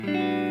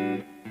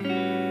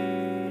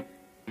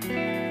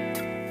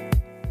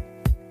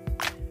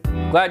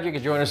Glad you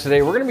could join us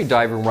today. We're going to be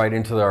diving right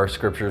into our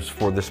scriptures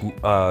for this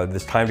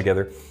time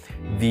together.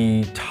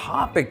 The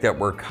topic that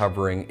we're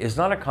covering is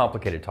not a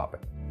complicated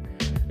topic,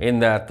 in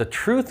that the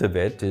truth of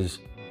it is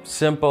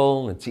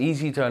simple, it's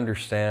easy to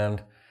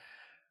understand,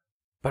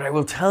 but I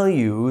will tell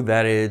you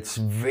that it's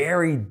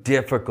very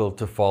difficult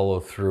to follow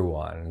through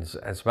on.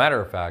 As a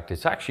matter of fact,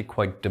 it's actually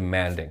quite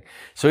demanding.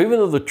 So even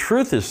though the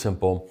truth is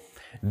simple,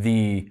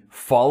 the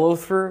follow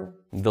through,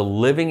 the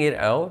living it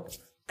out,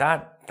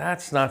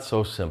 that's not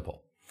so simple.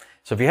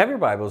 So if you have your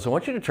Bibles, I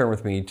want you to turn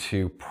with me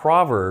to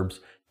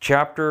Proverbs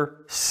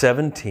chapter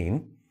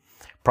 17.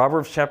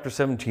 Proverbs chapter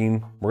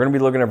 17, we're going to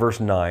be looking at verse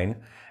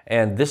 9.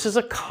 And this is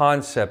a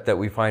concept that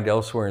we find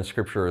elsewhere in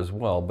Scripture as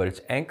well, but it's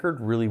anchored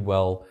really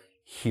well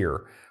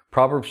here.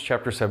 Proverbs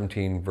chapter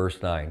 17,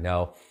 verse 9.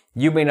 Now,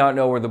 you may not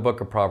know where the book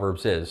of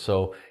Proverbs is.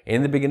 So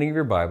in the beginning of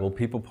your Bible,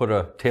 people put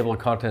a table of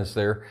contents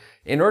there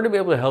in order to be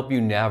able to help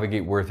you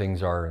navigate where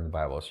things are in the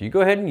Bible. So you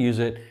go ahead and use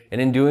it, and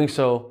in doing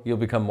so, you'll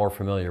become more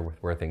familiar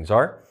with where things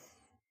are.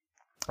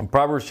 In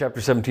Proverbs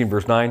chapter 17,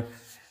 verse 9,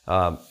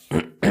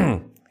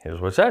 here's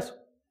what it says.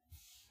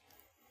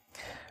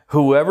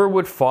 Whoever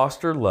would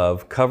foster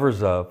love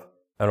covers up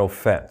an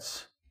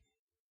offense,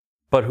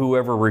 but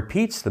whoever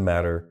repeats the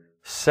matter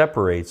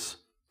separates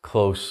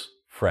close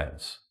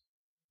friends.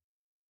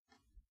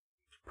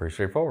 Pretty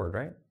straightforward,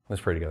 right?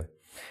 Let's pray together.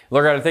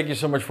 Lord God, I thank you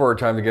so much for our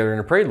time together,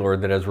 and I pray,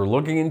 Lord, that as we're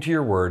looking into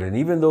your word, and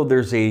even though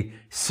there's a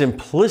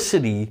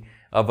simplicity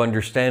of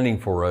understanding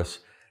for us,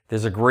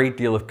 there's a great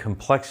deal of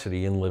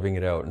complexity in living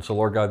it out. And so,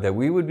 Lord God, that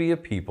we would be a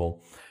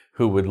people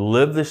who would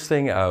live this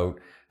thing out,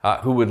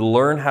 who would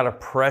learn how to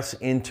press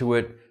into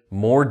it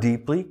more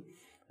deeply,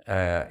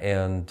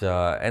 and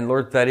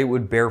Lord, that it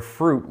would bear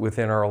fruit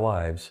within our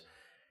lives.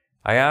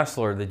 I ask,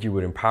 Lord, that you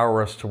would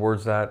empower us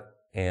towards that,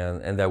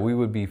 and that we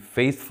would be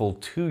faithful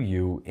to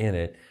you in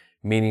it,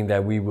 meaning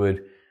that we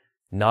would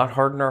not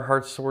harden our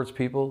hearts towards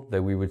people,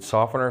 that we would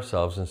soften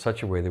ourselves in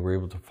such a way that we're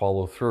able to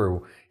follow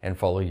through and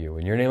follow you.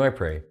 In your name I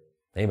pray.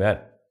 Amen.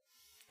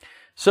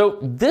 So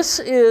this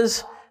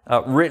is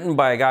written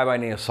by a guy by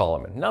the name of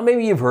Solomon. Now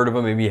maybe you've heard of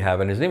him, maybe you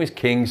haven't. His name is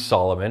King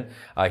Solomon.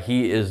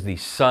 He is the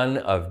son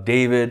of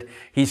David.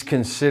 He's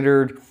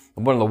considered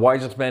one of the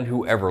wisest men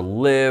who ever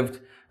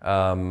lived.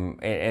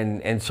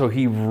 And so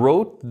he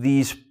wrote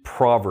these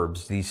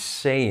proverbs, these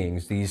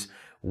sayings, these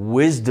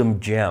wisdom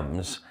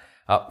gems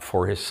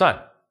for his son,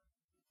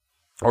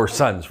 or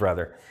sons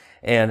rather.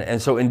 And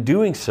so in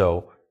doing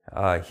so,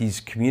 he's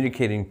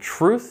communicating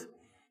truth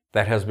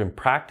that has been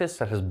practiced,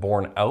 that has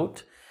borne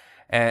out,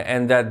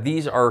 and that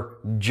these are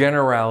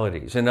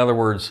generalities. In other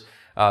words,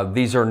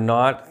 these are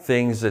not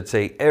things that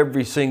say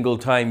every single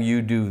time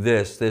you do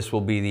this, this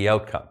will be the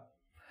outcome.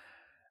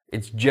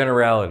 It's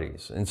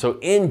generalities. And so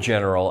in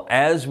general,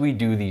 as we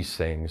do these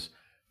things,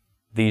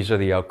 these are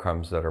the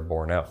outcomes that are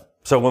borne out.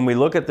 So when we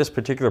look at this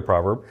particular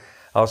proverb,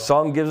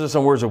 Solomon gives us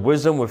some words of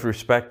wisdom with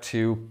respect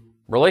to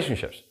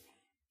relationships,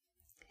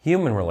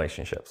 human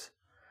relationships.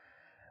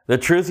 The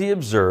truth he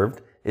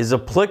observed is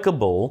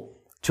applicable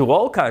to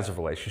all kinds of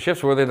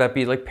relationships, whether that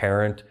be like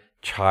parent,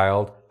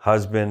 child,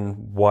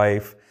 husband,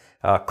 wife,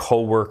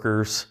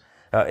 co-workers,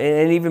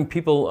 and even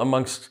people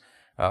amongst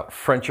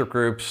friendship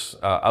groups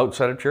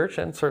outside of church,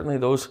 and certainly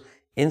those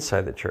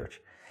inside the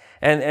church.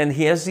 And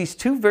he has these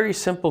two very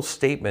simple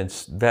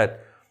statements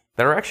that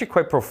are actually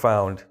quite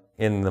profound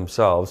in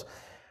themselves.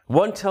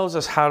 One tells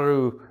us how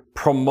to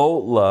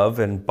promote love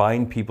and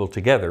bind people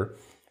together,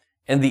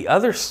 and the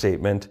other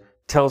statement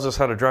tells us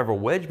how to drive a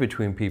wedge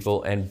between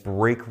people and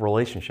break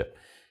relationship.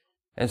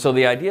 And so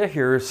the idea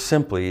here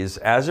simply is,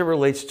 as it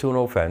relates to an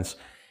offense,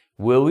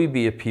 will we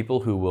be a people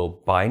who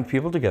will bind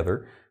people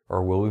together,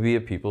 or will we be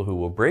a people who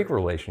will break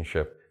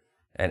relationship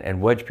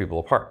and wedge people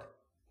apart?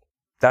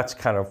 That's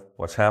kind of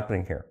what's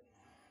happening here.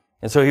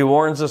 And so he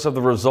warns us of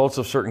the results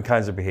of certain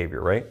kinds of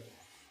behavior, right?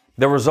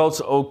 The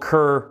results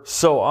occur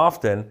so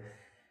often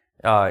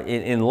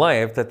in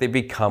life that they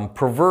become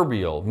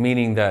proverbial,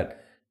 meaning that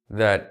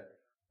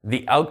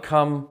the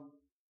outcome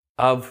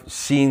of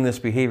seeing this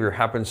behavior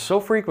happens so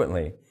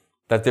frequently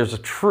that there's a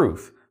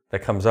truth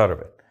that comes out of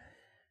it.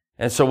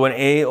 And so when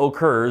A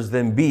occurs,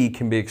 then B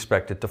can be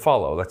expected to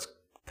follow. That's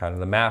kind of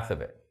the math of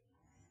it.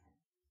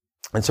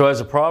 And so as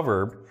a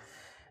proverb,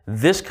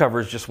 this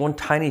covers just one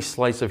tiny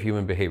slice of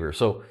human behavior.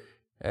 So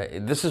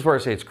this is where I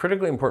say it's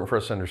critically important for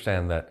us to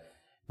understand that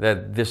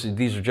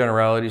these are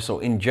generalities. So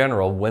in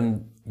general,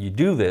 when you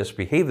do this,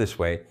 behave this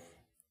way,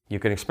 you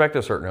can expect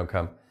a certain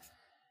outcome.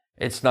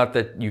 It's not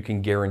that you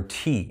can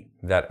guarantee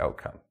that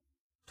outcome.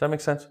 Does that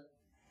make sense?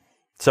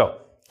 So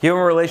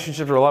human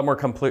relationships are a lot more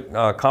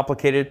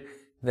complicated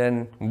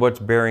than what's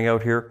bearing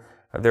out here.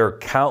 There are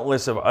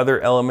countless of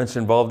other elements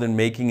involved in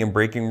making and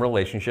breaking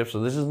relationships, so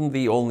this isn't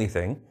the only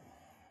thing.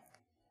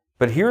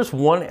 But here's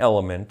one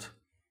element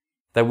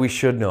that we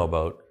should know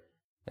about,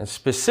 and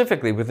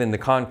specifically within the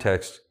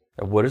context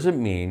of what does it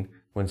mean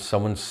when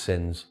someone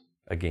sins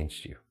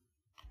against you.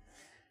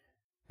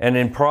 And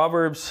in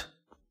Proverbs,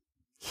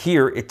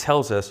 here it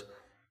tells us,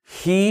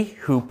 he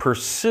who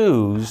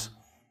pursues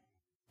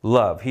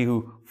love, he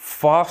who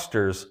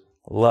fosters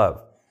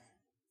love.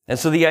 And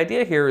so the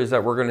idea here is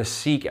that we're going to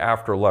seek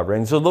after love, right?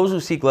 And so those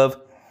who seek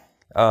love,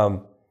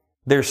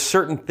 there's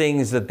certain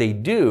things that they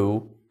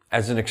do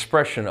as an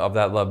expression of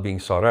that love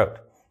being sought out,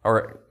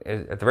 or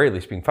at the very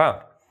least being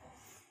found.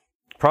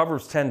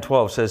 Proverbs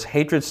 10:12 says,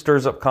 hatred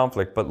stirs up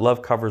conflict, but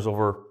love covers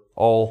over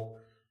all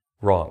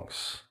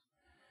wrongs.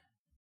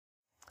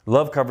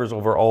 Love covers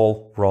over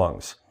all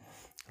wrongs.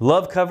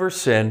 Love covers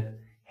sin,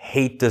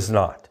 hate does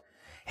not.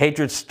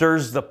 Hatred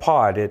stirs the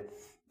pot,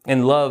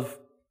 and love,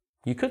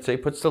 you could say,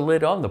 puts the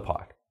lid on the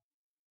pot.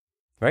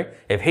 Right?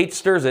 If hate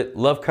stirs it,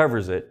 love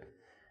covers it.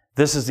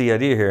 This is the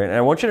idea here. And I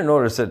want you to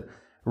notice that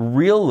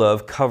real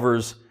love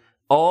covers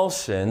all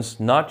sins,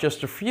 not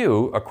just a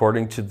few,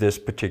 according to this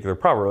particular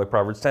proverb. Like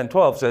Proverbs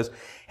 10:12 says,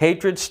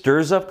 hatred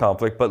stirs up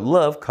conflict, but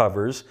love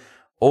covers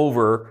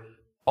over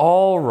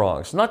all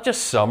wrongs. Not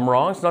just some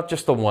wrongs, not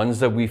just the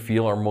ones that we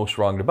feel are most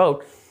wronged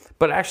about,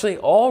 but actually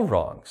all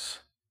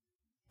wrongs,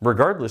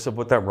 regardless of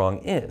what that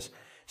wrong is.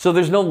 So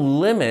there's no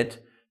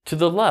limit to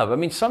the love. I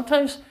mean,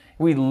 sometimes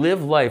we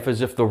live life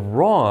as if the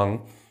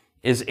wrong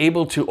is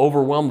able to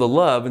overwhelm the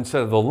love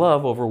instead of the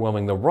love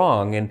overwhelming the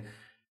wrong. And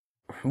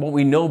what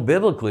we know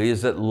biblically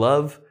is that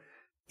love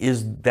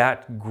is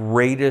that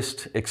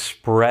greatest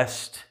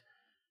expressed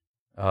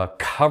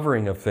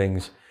covering of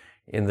things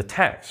in the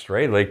text,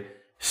 right? Like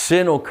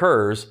sin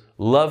occurs,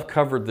 love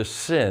covered the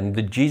sin.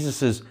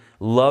 Jesus'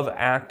 love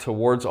act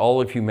towards all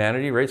of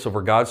humanity, right? So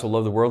for God so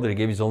loved the world that he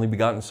gave his only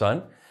begotten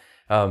son.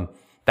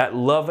 That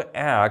love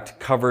act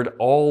covered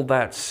all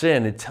that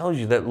sin. It tells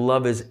you that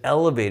love is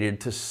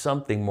elevated to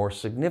something more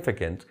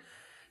significant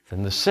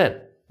than the sin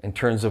in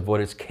terms of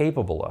what it's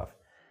capable of.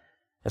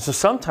 And so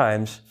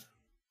sometimes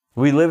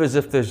we live as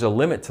if there's a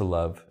limit to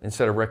love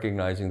instead of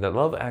recognizing that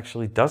love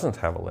actually doesn't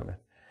have a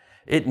limit.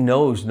 It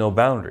knows no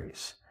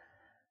boundaries.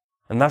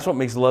 And that's what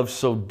makes love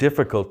so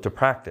difficult to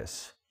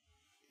practice.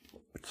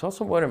 It's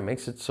also what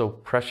makes it so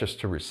precious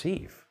to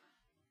receive.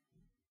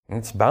 And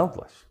it's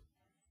boundless.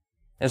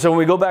 And so when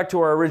we go back to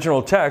our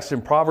original text in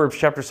Proverbs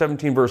chapter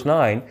 17, verse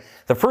 9,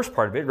 the first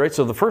part of it, right?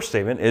 So the first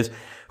statement is,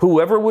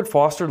 whoever would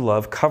foster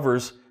love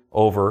covers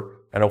over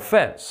an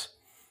offense.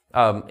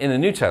 In the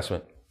New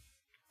Testament,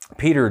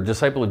 Peter,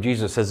 disciple of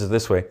Jesus, says it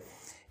this way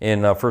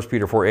in 1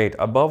 Peter 4:8,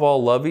 above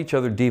all, love each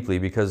other deeply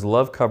because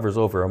love covers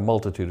over a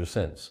multitude of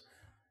sins.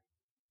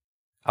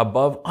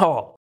 Above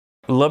all,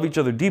 love each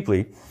other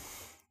deeply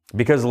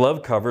because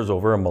love covers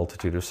over a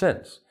multitude of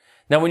sins.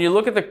 Now, when you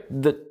look at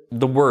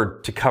the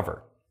word to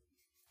cover,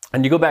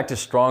 and you go back to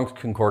Strong's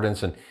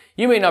Concordance, and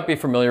you may not be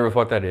familiar with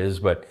what that is,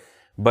 but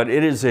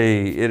it is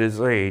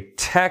a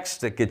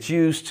text that gets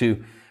used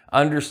to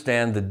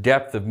understand the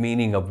depth of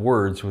meaning of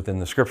words within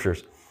the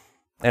scriptures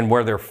and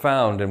where they're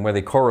found and where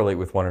they correlate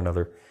with one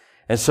another.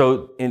 And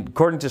so,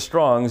 according to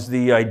Strong's,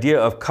 the idea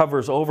of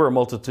covers over a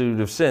multitude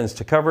of sins,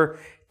 to cover,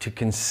 to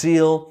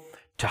conceal,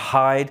 to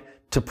hide,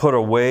 to put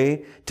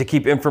away, to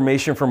keep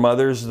information from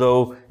others,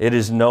 though it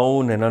is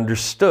known and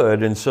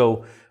understood. And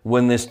so,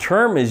 when this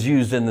term is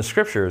used in the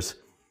scriptures,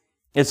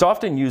 it's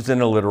often used in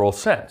a literal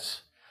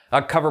sense.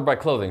 Covered by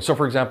clothing. So,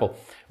 for example,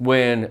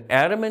 when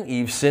Adam and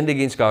Eve sinned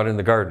against God in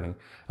the garden,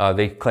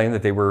 they claimed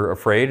that they were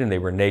afraid and they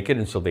were naked,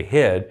 and so they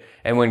hid.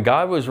 And when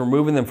God was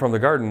removing them from the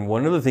garden,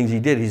 one of the things he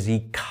did is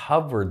he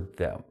covered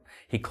them.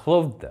 He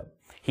clothed them.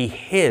 He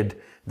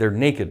hid their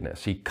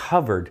nakedness. He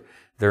covered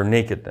their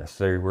nakedness.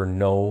 They were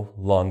no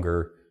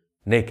longer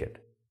naked.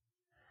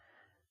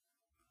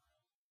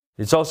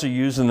 It's also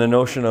used in the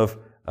notion of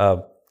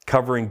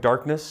covering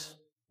darkness.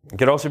 It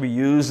could also be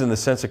used in the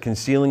sense of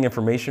concealing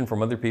information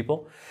from other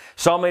people.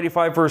 Psalm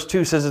 85 verse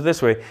 2 says it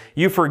this way,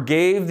 you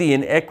forgave the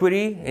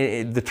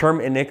iniquity. The term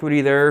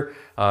iniquity there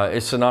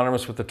is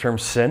synonymous with the term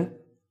sin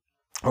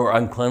or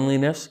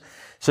uncleanliness.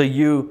 So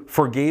you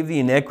forgave the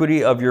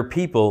iniquity of your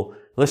people,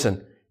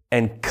 listen,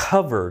 and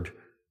covered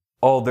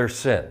all their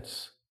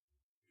sins.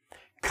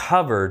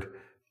 Covered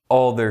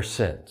all their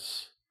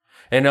sins.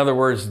 In other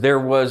words, there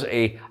was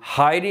a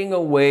hiding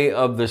away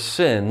of the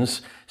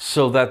sins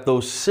so that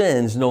those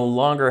sins no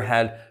longer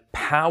had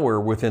power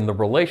within the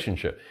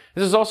relationship.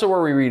 This is also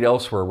where we read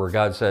elsewhere where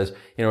God says,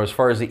 as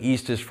far as the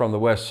east is from the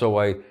west, so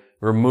I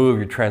remove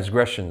your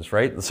transgressions,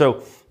 right?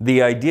 So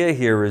the idea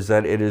here is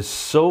that it is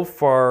so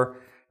far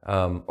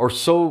or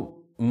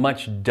so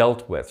much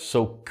dealt with,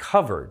 so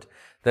covered,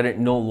 that it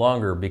no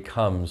longer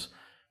becomes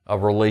a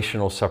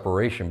relational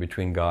separation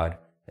between God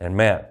and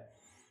man.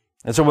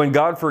 And so when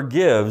God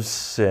forgives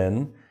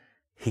sin,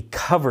 he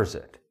covers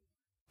it.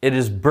 It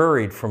is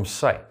buried from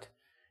sight.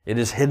 It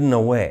is hidden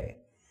away.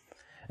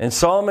 And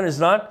Solomon is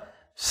not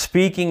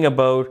speaking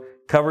about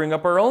covering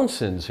up our own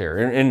sins here.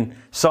 In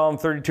Psalm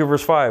 32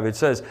 verse 5, it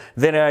says,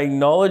 then I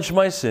acknowledged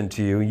my sin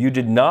to you. You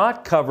did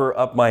not cover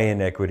up my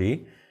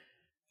iniquity.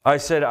 I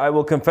said, I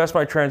will confess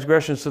my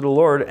transgressions to the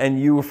Lord, and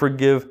you will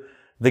forgive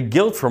the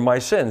guilt from my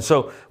sin.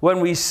 So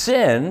when we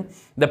sin,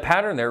 the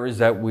pattern there is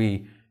that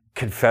we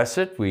confess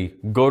it, we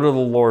go to the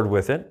Lord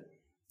with it,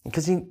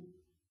 because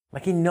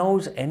he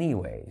knows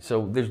anyway.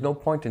 So there's no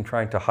point in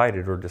trying to hide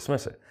it or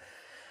dismiss it.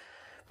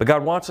 But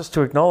God wants us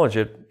to acknowledge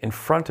it in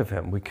front of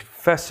him. We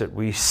confess it.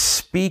 We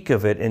speak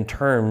of it in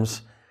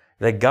terms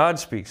that God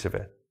speaks of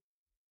it.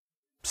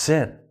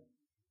 Sin.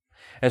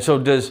 And so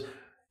does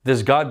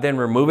God then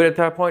remove it at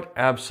that point?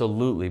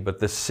 Absolutely. But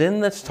the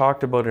sin that's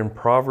talked about in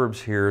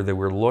Proverbs here that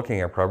we're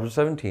looking at, Proverbs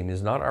 17,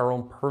 is not our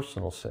own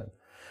personal sin.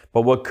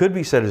 But what could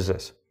be said is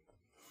this: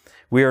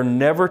 we are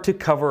never to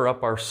cover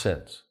up our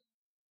sins.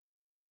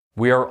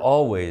 We are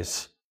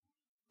always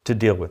to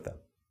deal with them.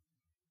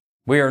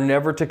 We are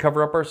never to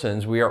cover up our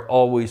sins. We are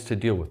always to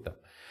deal with them.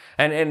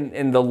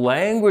 And the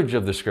language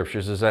of the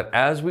scriptures is that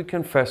as we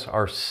confess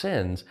our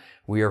sins,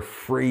 we are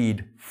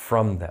freed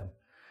from them.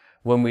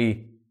 When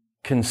we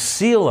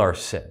conceal our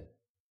sin,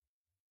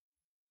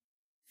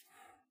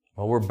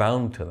 well, we're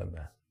bound to them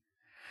then.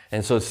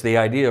 And so it's the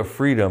idea of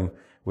freedom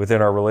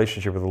within our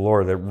relationship with the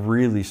Lord that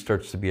really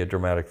starts to be a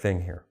dramatic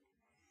thing here.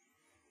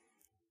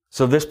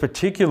 So this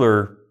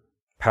particular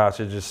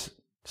passage is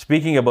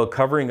speaking about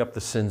covering up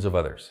the sins of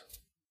others.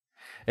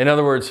 In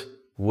other words,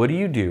 what do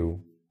you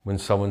do when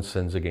someone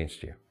sins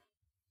against you?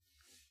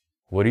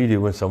 What do you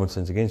do when someone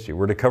sins against you?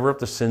 We're to cover up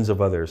the sins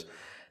of others.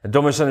 And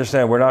don't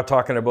misunderstand, we're not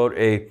talking about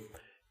a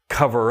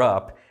cover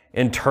up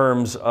in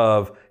terms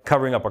of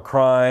covering up a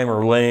crime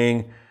or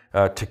lying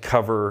to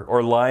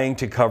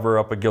cover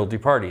up a guilty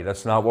party.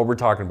 That's not what we're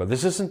talking about.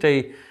 This isn't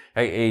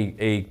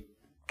a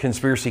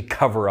conspiracy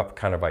cover up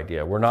kind of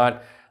idea. We're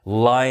not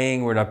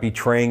lying, we're not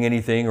betraying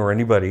anything or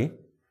anybody.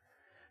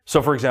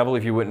 So for example,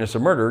 if you witness a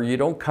murder, you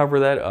don't cover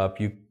that up.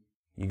 You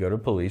go to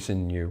police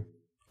and you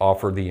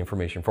offer the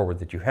information forward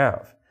that you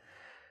have.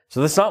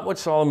 So that's not what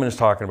Solomon is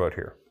talking about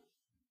here.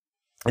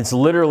 It's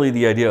literally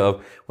the idea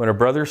of when a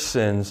brother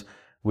sins,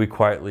 we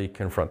quietly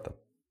confront them.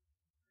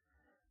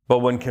 But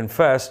when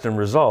confessed and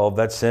resolved,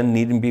 that sin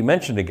needn't be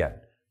mentioned again.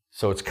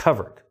 So it's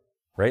covered,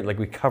 right? Like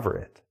we cover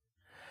it.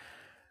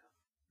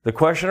 The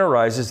question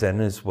arises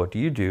then is, what do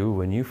you do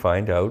when you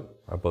find out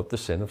about the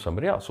sin of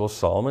somebody else? Well,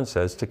 Solomon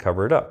says to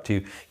cover it up,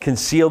 to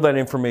conceal that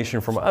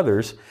information from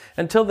others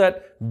until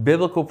that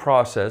biblical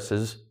process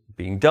is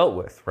being dealt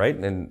with, right?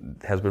 And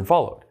has been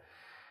followed.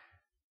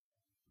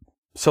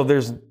 So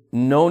there's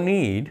no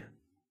need,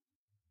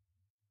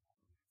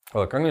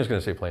 look, I'm just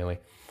going to say plainly,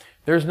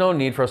 there's no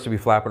need for us to be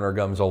flapping our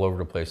gums all over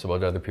the place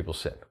about other people's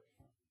sin.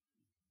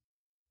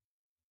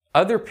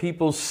 Other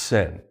people's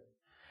sin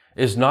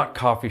is not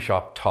coffee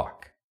shop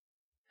talk.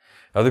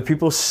 Other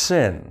people's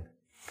sin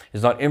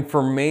is not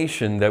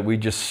information that we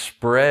just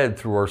spread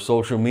through our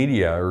social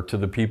media or to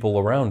the people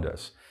around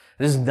us.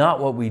 This is not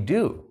what we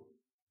do.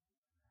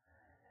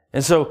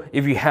 And so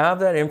if you have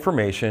that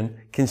information,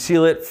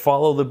 conceal it,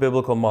 follow the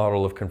biblical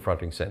model of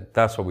confronting sin.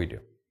 That's what we do.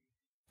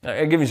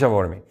 I'll give you some of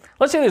what I mean.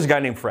 Let's say there's a guy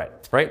named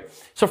Fred, right?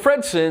 So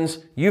Fred sins,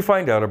 you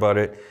find out about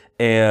it,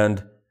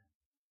 and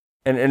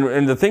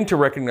the thing to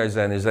recognize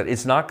then is that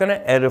it's not going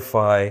to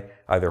edify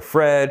either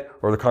Fred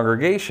or the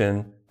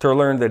congregation to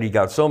learn that he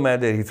got so mad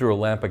that he threw a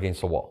lamp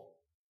against the wall,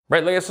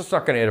 right? Like, it's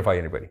not going to edify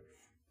anybody.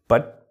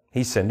 But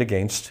he sinned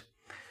against,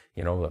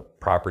 the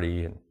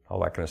property and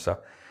all that kind of stuff.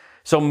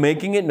 So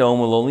making it known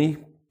will only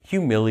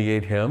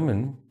humiliate him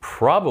and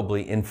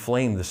probably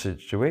inflame the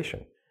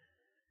situation.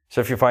 So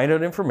if you find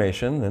out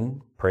information,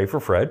 then pray for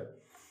Fred.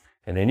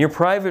 And in your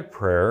private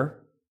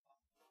prayer,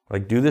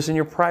 do this in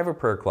your private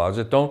prayer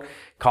closet. Don't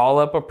call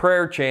up a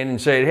prayer chain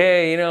and say,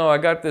 hey, I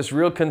got this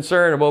real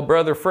concern about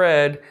Brother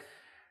Fred.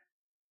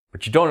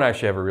 But you don't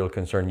actually have a real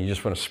concern. You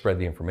just want to spread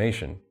the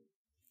information.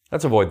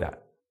 Let's avoid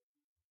that.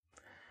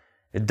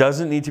 It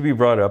doesn't need to be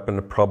brought up in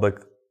a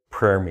public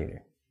prayer meeting.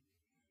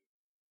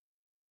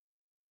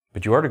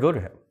 But you are to go to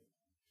him.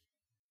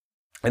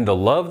 And the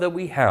love that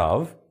we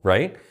have,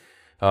 right,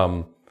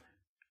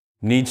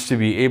 needs to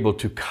be able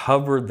to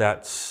cover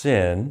that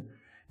sin,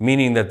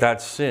 meaning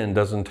that sin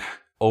doesn't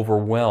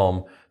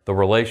overwhelm the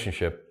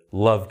relationship.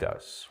 Love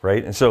does,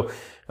 right? And so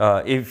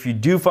if you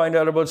do find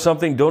out about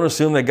something, don't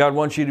assume that God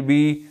wants you to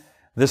be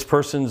this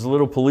person's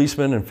little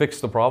policeman and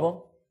fix the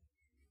problem,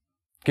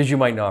 because you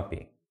might not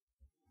be.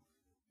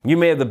 You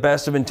may have the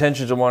best of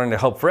intentions of wanting to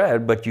help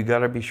Fred, but you got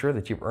to be sure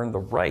that you've earned the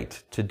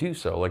right to do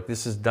so.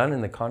 This is done in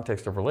the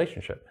context of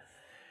relationship.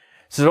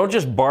 So don't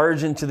just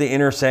barge into the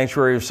inner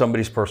sanctuary of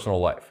somebody's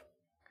personal life.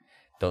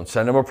 Don't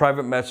send them a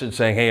private message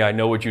saying, hey, I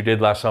know what you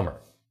did last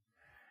summer.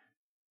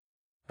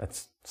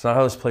 That's not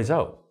how this plays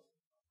out.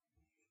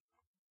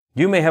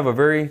 You may have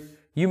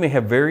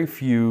very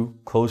few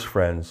close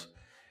friends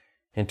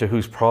into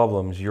whose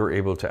problems you're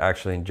able to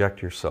actually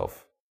inject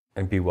yourself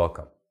and be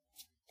welcome.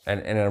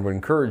 And I would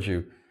encourage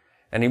you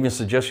and even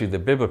suggest to you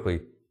that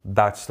biblically,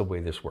 that's the way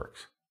this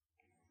works.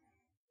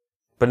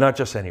 But not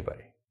just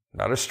anybody.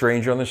 Not a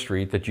stranger on the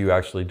street that you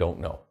actually don't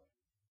know.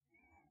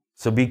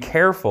 So be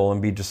careful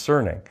and be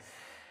discerning.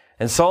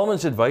 And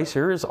Solomon's advice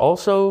here is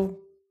also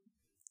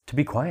to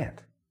be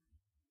quiet.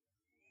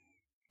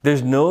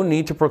 There's no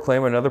need to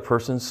proclaim another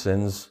person's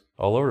sins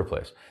all over the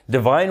place.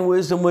 Divine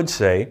wisdom would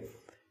say,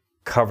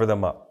 cover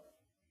them up.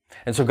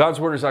 And so God's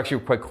word is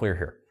actually quite clear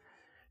here.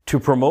 To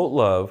promote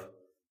love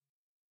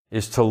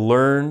is to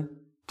learn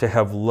to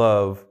have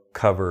love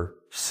cover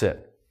sin.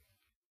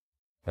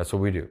 That's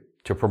what we do.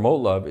 To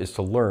promote love is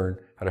to learn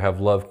how to have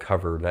love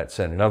cover that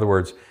sin. In other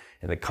words,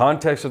 in the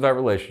context of that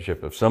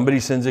relationship, if somebody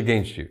sins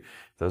against you,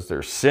 does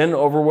their sin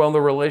overwhelm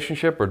the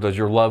relationship or does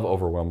your love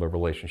overwhelm the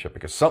relationship?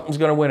 Because something's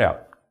going to win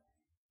out.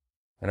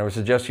 And I would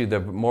suggest to you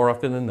that more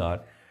often than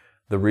not,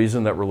 the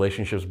reason that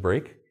relationships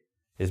break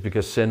is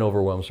because sin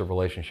overwhelms the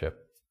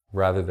relationship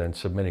rather than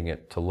submitting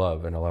it to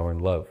love and allowing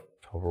love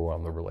to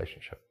overwhelm the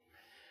relationship.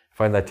 I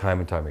find that time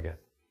and time again.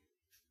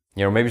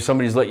 You know, maybe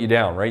somebody's let you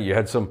down, right? You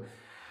had some,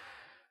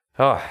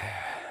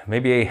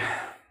 maybe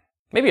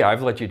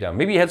I've let you down.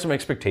 Maybe you had some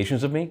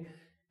expectations of me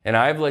and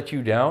I've let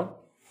you down.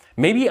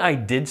 Maybe I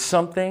did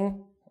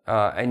something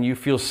and you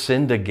feel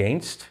sinned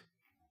against.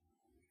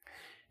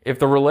 If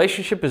the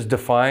relationship is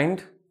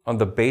defined on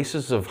the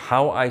basis of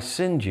how I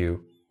sinned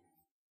you,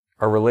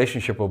 our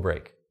relationship will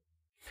break.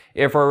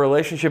 If our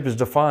relationship is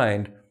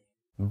defined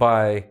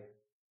by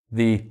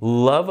the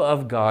love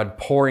of God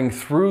pouring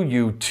through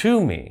you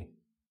to me,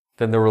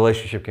 then the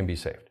relationship can be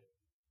saved.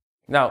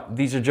 Now,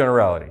 these are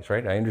generalities,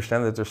 right? I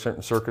understand that there's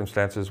certain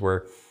circumstances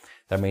where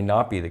that may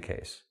not be the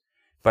case.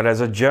 But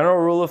as a general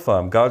rule of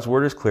thumb, God's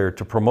word is clear.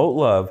 To promote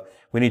love,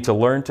 we need to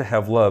learn to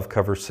have love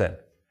cover sin.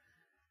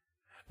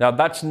 Now,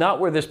 that's not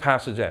where this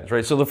passage ends,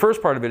 right? So the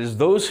first part of it is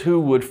those who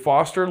would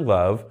foster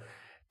love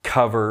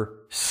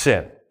cover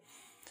sin.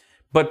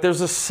 But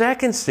there's a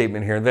second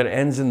statement here that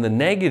ends in the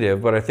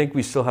negative, but I think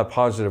we still have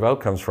positive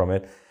outcomes from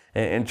it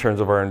in terms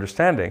of our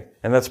understanding.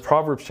 And that's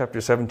Proverbs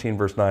chapter 17,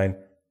 verse 9,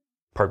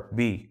 part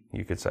B,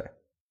 you could say.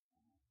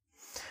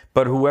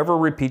 But whoever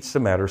repeats the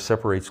matter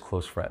separates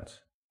close friends.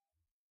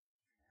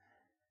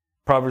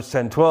 Proverbs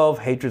 10:12,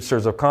 hatred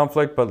stirs up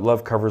conflict, but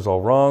love covers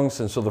all wrongs.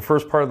 And so the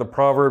first part of the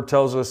proverb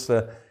tells us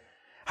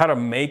how to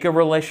make a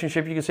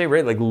relationship, you could say,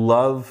 right? Like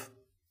love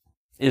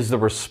is the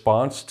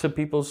response to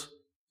people's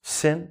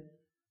sin,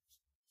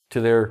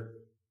 to their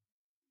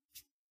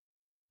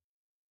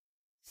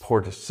poor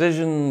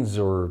decisions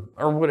or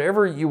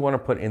whatever you want to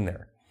put in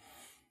there.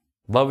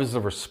 Love is the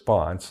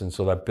response, and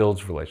so that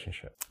builds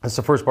relationship. That's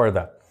the first part of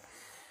that.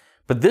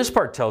 But this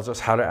part tells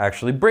us how to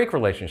actually break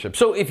relationships.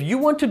 So if you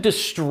want to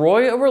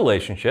destroy a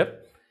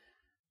relationship,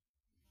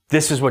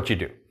 this is what you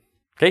do.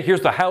 Okay,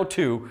 here's the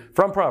how-to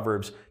from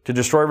Proverbs to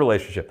destroy a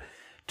relationship.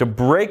 To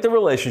break the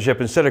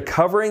relationship, instead of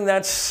covering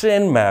that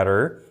sin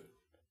matter,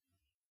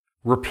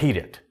 repeat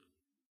it.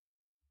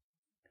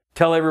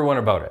 Tell everyone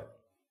about it.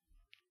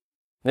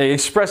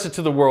 Express it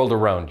to the world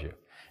around you.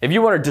 If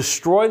you want to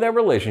destroy that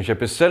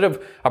relationship, instead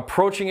of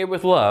approaching it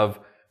with love,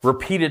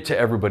 repeat it to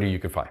everybody you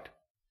can find,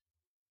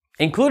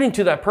 including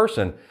to that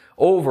person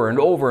over and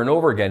over and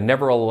over again,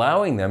 never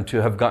allowing them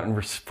to have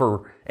gotten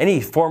for any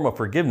form of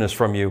forgiveness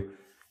from you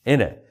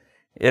in it.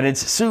 And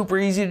it's super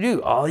easy to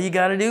do. All you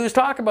got to do is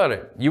talk about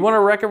it. You want to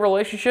wreck a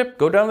relationship?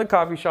 Go down to the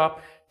coffee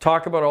shop,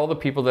 talk about all the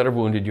people that have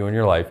wounded you in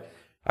your life.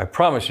 I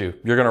promise you,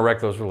 you're going to wreck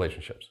those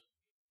relationships,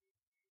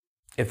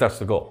 if that's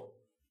the goal.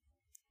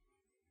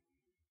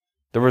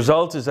 The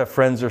result is that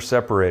friends are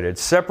separated.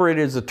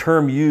 Separated is a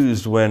term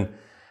used when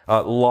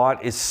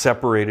Lot is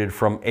separated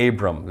from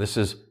Abram. This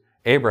is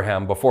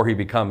Abraham before he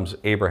becomes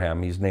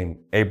Abraham. He's named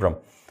Abram.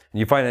 And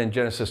you find it in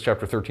Genesis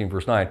chapter 13,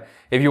 verse 9.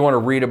 If you want to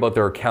read about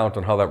their account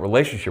on how that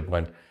relationship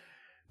went,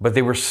 but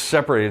they were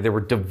separated, they were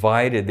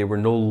divided, they were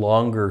no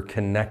longer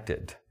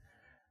connected.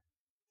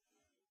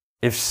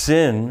 If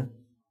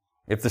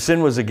the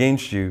sin was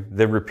against you,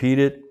 then repeat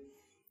it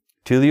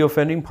to the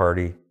offending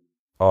party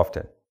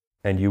often,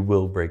 and you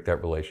will break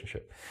that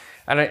relationship.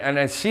 And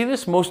I see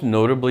this most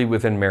notably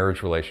within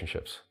marriage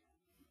relationships,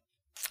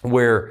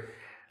 where,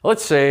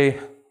 let's say,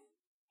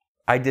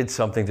 I did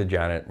something to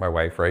Janet, my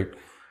wife, right?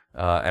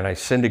 And I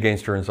sinned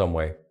against her in some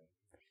way.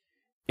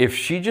 If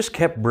she just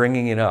kept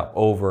bringing it up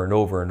over and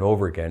over and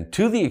over again,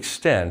 to the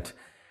extent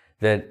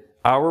that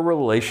our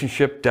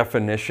relationship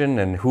definition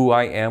and who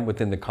I am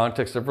within the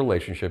context of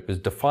relationship is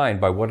defined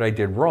by what I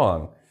did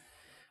wrong,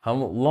 how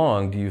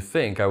long do you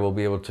think I will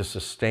be able to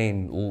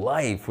sustain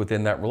life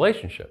within that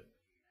relationship?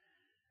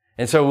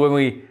 And so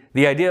when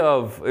the idea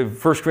of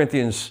 1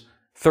 Corinthians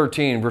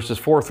 13 verses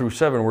 4 through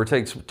 7, where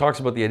it talks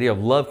about the idea of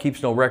love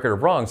keeps no record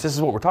of wrongs, this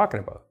is what we're talking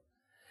about.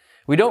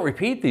 We don't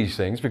repeat these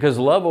things because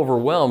love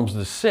overwhelms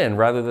the sin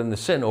rather than the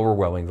sin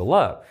overwhelming the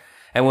love.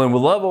 And when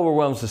love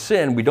overwhelms the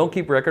sin, we don't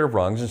keep record of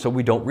wrongs, and so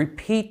we don't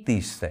repeat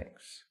these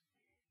things.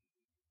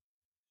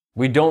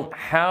 We don't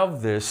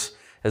have this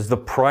as the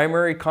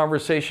primary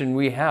conversation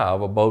we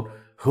have about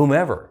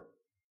whomever,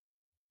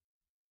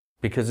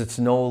 because it's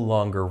no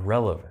longer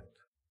relevant.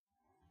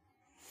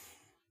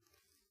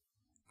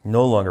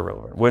 No longer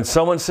relevant. When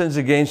someone sins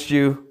against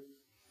you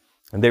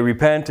and they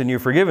repent and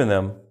you've forgiven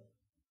them,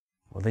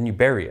 well, then you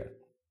bury it.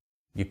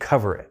 You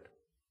cover it.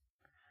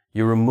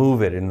 You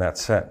remove it in that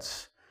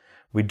sense.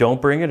 We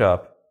don't bring it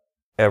up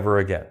ever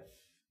again.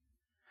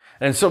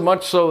 And so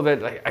much so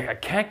that I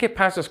can't get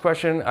past this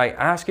question. I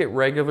ask it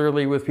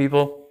regularly with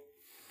people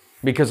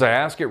because I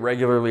ask it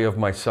regularly of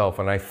myself,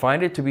 and I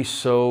find it to be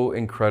so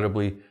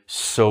incredibly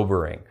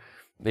sobering.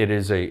 It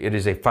is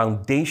a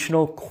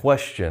foundational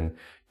question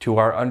to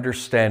our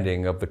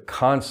understanding of the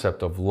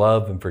concept of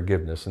love and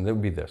forgiveness, and it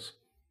would be this: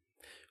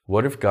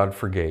 what if God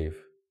forgave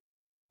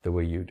the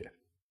way you did?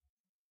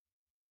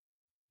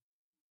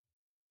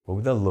 What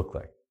would that look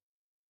like?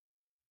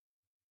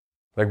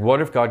 Like,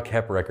 what if God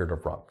kept record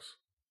of wrongs?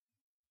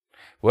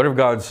 What if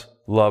God's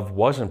love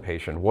wasn't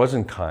patient,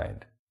 wasn't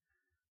kind?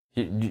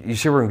 You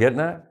see where I'm getting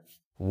at?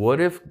 What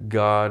if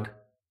God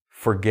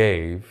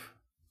forgave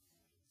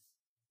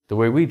the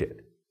way we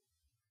did?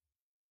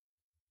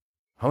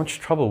 How much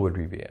trouble would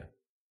we be in?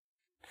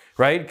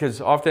 Right?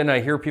 Because often I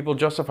hear people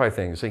justify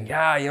things, saying,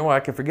 yeah, you know what, I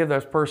can forgive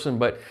that person,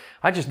 but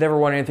I just never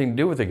want anything to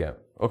do with it again.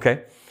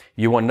 Okay,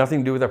 you want nothing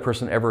to do with that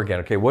person ever again.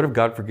 Okay, what if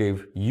God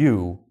forgave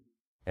you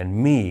and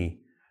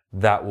me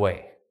that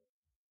way?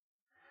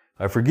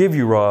 I forgive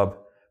you, Rob,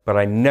 but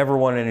I never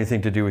want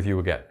anything to do with you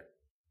again.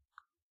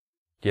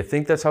 Do you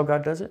think that's how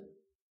God does it?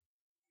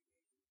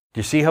 Do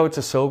you see how it's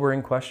a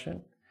sobering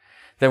question?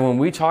 That when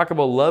we talk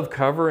about love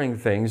covering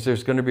things,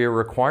 there's going to be a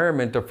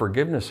requirement of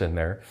forgiveness in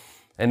there.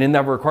 And in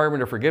that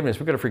requirement of forgiveness,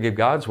 we've got to forgive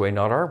God's way,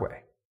 not our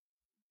way.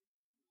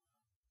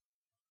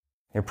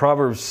 In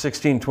Proverbs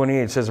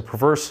 16:28, it says, a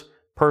perverse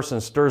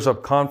person stirs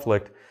up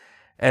conflict,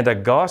 and a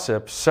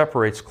gossip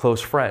separates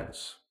close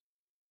friends.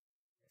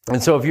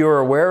 And so if you are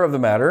aware of the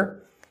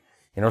matter,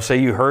 say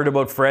you heard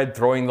about Fred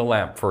throwing the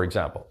lamp, for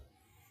example,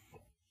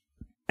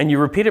 and you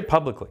repeat it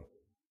publicly,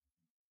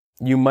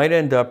 you might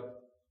end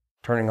up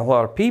turning a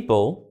lot of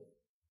people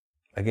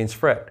against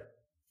Fred.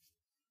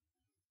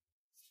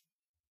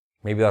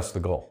 Maybe that's the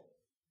goal.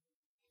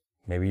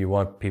 Maybe you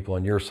want people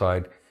on your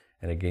side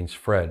and against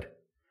Fred.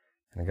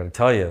 And I got to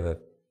tell you that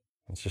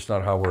it's just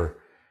not how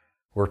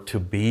we're to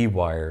be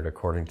wired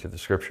according to the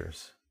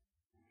scriptures.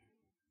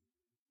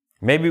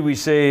 Maybe we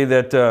say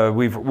that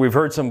we've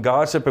heard some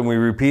gossip and we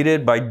repeat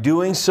it. By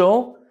doing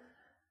so,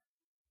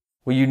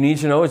 what you need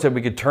to know is that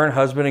we could turn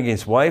husband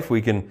against wife.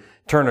 We can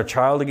turn a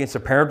child against a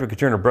parent. We could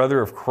turn a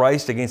brother of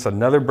Christ against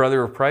another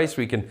brother of Christ.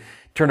 We can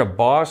turn a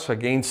boss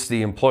against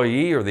the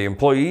employee or the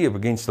employee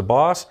against the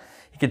boss.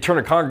 You can turn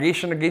a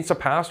congregation against a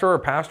pastor or a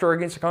pastor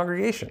against a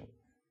congregation.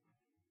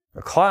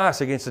 A class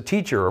against a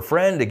teacher, a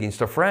friend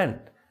against a friend.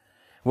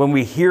 When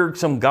we hear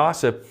some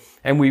gossip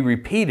and we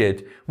repeat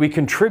it, we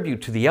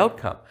contribute to the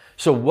outcome.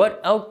 So what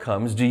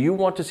outcomes do you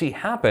want to see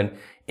happen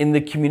in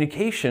the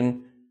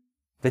communication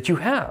that you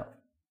have?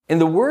 In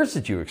the words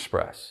that you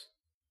express?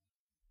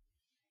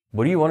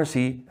 What do you want to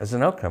see as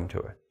an outcome to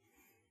it?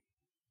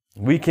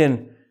 We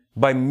can,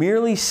 by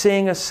merely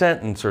saying a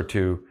sentence or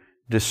two,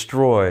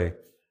 destroy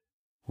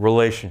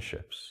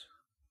relationships.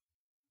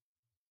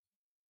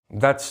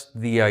 That's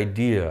the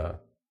idea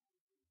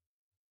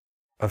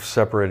of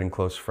separating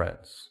close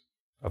friends,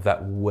 of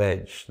that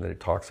wedge that it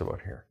talks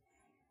about here.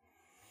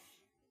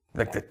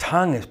 Like the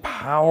tongue is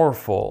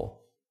powerful.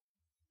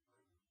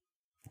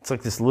 It's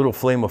like this little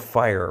flame of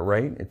fire,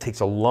 right? It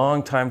takes a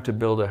long time to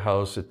build a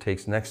house. It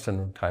takes next to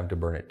no time to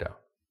burn it down.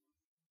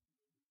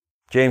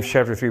 James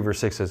chapter 3, verse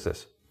 6 says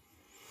this.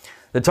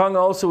 The tongue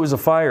also is a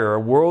fire, a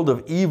world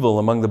of evil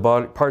among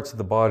the parts of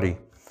the body.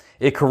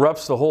 It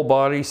corrupts the whole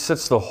body,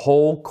 sets the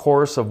whole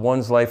course of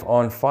one's life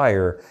on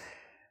fire,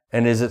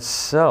 and is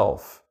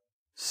itself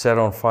set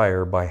on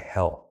fire by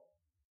hell.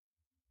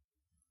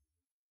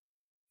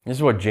 This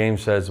is what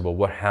James says about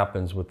what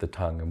happens with the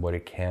tongue and what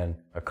it can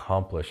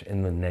accomplish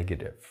in the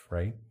negative,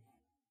 right?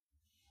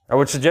 I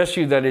would suggest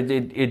to you that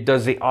it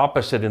does the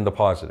opposite in the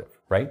positive,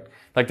 right?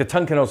 Like the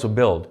tongue can also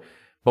build,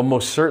 but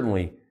most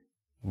certainly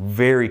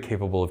very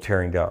capable of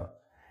tearing down.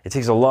 It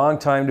takes a long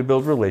time to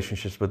build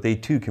relationships, but they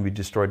too can be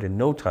destroyed in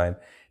no time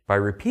by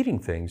repeating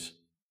things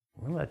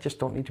that just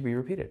don't need to be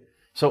repeated.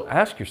 So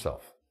ask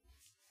yourself,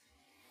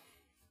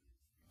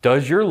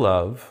 does your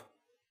love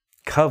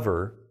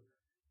cover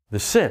the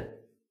sin?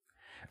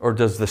 Or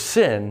does the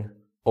sin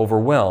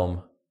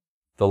overwhelm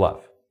the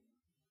love?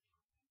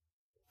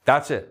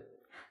 That's it.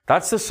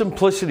 That's the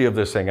simplicity of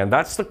this thing. And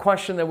that's the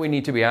question that we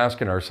need to be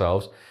asking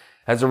ourselves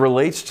as it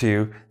relates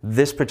to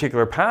this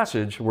particular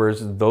passage,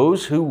 whereas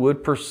those who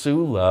would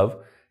pursue love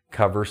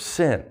cover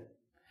sin.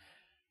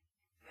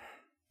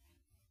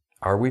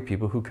 Are we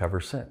people who cover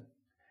sin?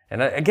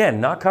 And again,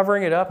 not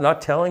covering it up,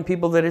 not telling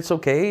people that it's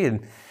okay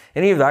and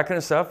any of that kind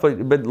of stuff,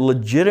 but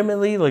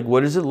legitimately, like,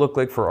 what does it look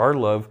like for our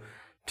love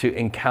to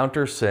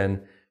encounter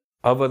sin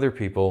of other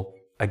people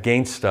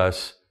against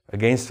us,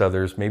 against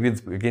others, maybe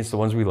against the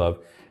ones we love?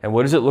 And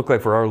what does it look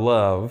like for our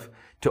love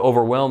to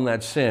overwhelm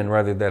that sin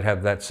rather than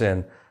have that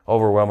sin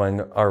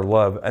overwhelming our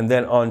love? And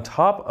then on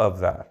top of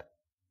that,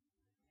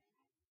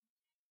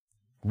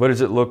 what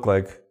does it look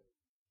like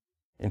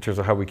in terms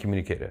of how we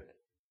communicate it?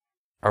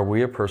 Are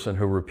we a person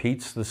who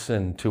repeats the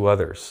sin to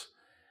others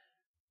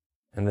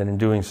and then in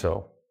doing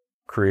so,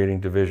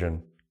 creating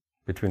division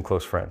between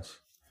close friends?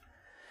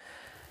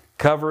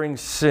 Covering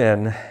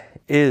sin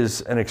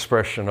is an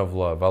expression of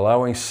love.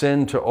 Allowing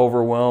sin to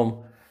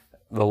overwhelm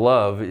the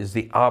love is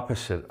the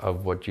opposite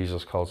of what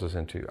Jesus calls us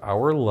into.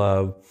 Our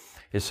love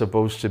is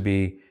supposed to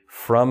be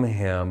from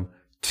Him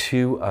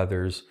to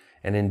others,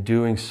 and in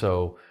doing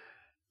so,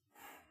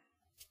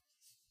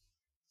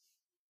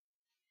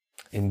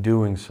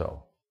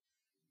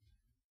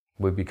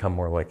 we become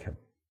more like Him.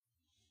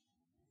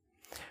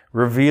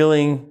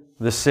 Revealing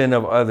the sin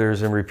of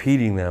others and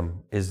repeating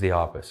them is the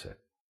opposite.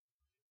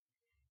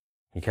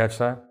 You catch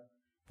that?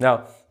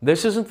 Now,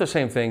 this isn't the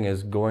same thing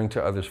as going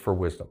to others for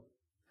wisdom.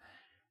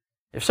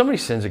 If somebody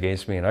sins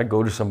against me and I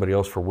go to somebody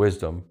else for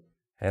wisdom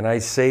and I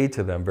say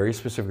to them very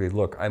specifically,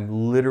 look,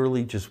 I'm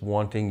literally just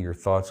wanting your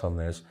thoughts on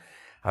this.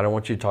 I don't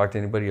want you to talk to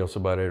anybody else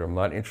about it. I'm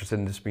not interested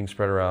in this being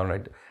spread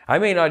around. I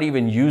may not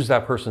even use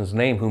that person's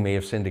name who may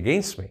have sinned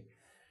against me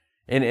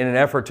in an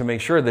effort to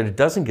make sure that it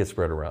doesn't get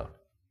spread around.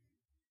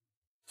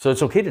 So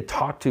it's okay to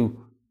talk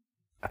to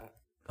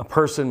a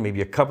person,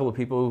 maybe a couple of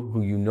people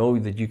who you know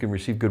that you can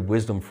receive good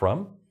wisdom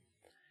from.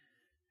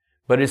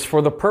 But it's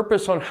for the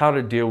purpose on how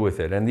to deal with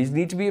it. And these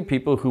need to be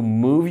people who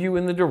move you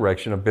in the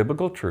direction of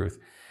biblical truth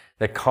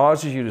that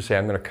causes you to say,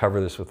 I'm going to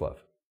cover this with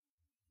love.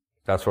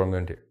 That's what I'm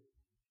going to do.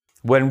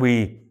 When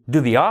we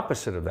do the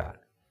opposite of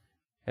that,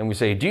 and we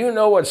say, do you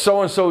know what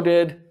so-and-so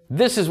did?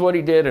 This is what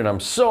he did, and I'm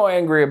so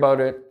angry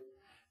about it.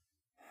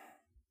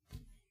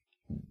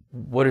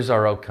 What is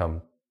our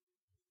outcome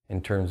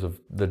in terms of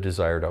the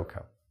desired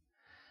outcome?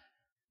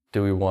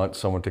 Do we want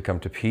someone to come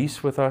to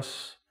peace with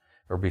us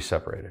or be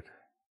separated?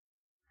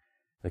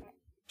 The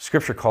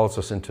Scripture calls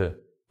us into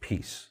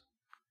peace,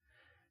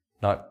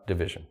 not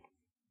division.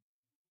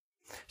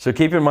 So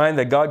keep in mind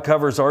that God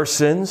covers our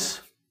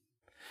sins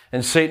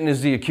and Satan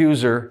is the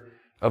accuser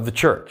of the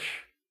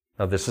church.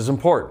 Now this is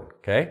important,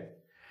 okay?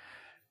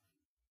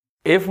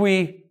 If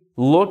we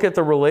look at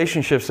the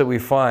relationships that we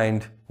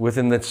find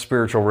within the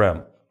spiritual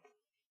realm,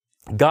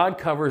 God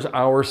covers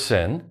our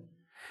sin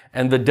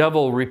and the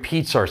devil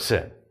repeats our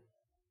sin.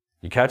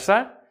 You catch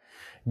that?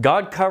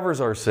 God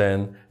covers our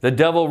sin, the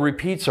devil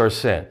repeats our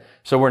sin.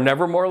 So we're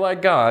never more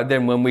like God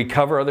than when we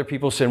cover other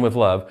people's sin with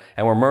love,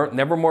 and we're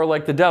never more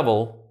like the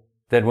devil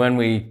than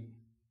when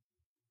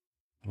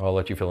I'll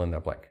let you fill in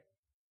that blank.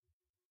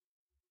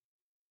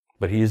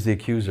 But he is the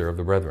accuser of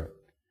the brethren.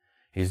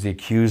 He's the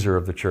accuser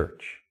of the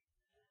church.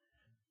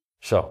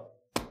 So,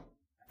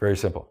 very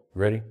simple.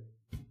 Ready?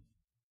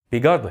 Be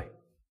godly.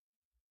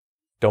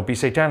 Don't be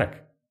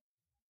satanic.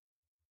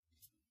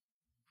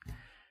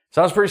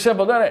 Sounds pretty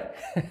simple, doesn't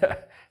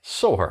it?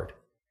 So hard.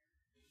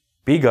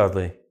 Be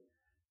godly.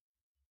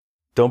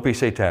 Don't be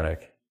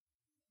satanic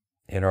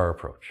in our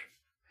approach.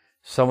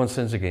 Someone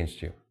sins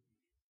against you.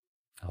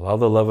 Allow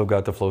the love of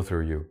God to flow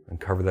through you and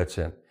cover that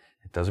sin.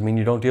 It doesn't mean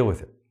you don't deal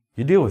with it.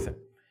 You deal with it.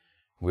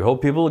 We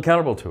hold people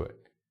accountable to it,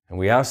 and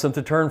we ask them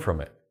to turn from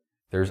it.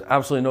 There's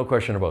absolutely no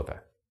question about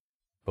that.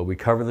 But we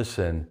cover the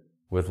sin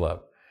with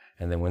love.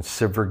 And then when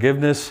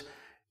forgiveness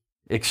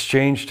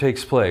exchange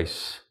takes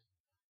place,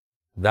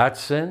 that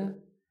sin,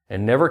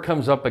 and never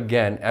comes up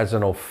again as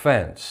an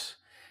offense,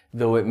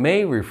 though it may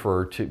be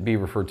referred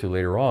to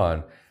later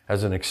on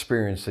as an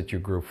experience that you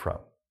grew from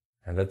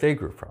and that they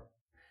grew from.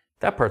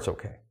 That part's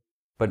okay,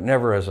 but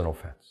never as an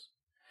offense.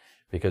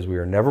 Because we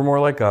are never more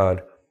like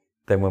God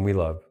than when we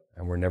love,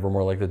 and we're never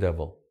more like the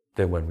devil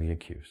than when we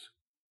accuse.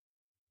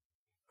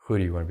 Who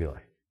do you want to be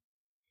like?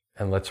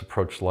 And let's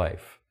approach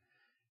life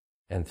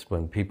and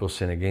when people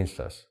sin against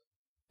us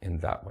in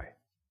that way.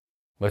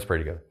 Let's pray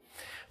together.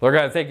 Lord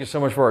God, thank you so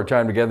much for our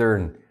time together.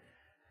 And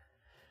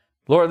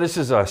Lord, this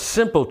is a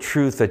simple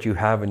truth that you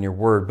have in your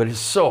word, but it's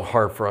so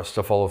hard for us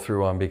to follow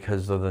through on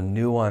because of the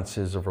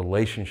nuances of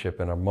relationship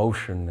and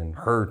emotion and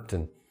hurt.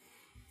 And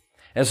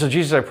so,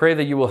 Jesus, I pray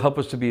that you will help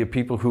us to be a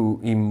people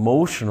who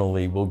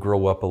emotionally will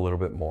grow up a little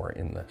bit more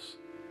in this.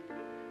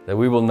 That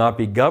we will not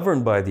be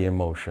governed by the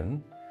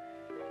emotion.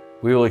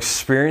 We will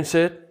experience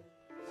it,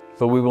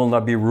 but we will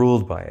not be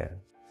ruled by it.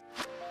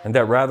 And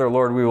that rather,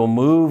 Lord, we will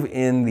move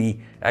in the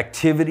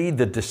activity,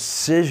 the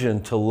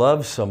decision to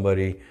love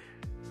somebody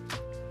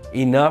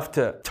enough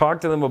to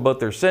talk to them about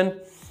their sin,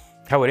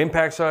 how it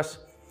impacts us,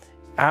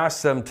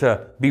 ask them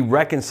to be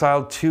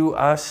reconciled to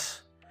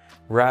us,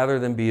 rather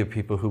than be a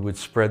people who would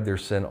spread their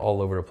sin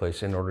all over the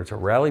place in order to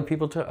rally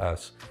people to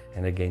us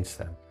and against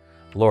them.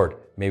 Lord,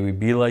 may we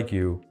be like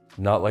you,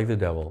 not like the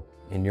devil.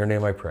 In your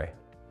name I pray.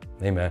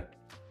 Amen.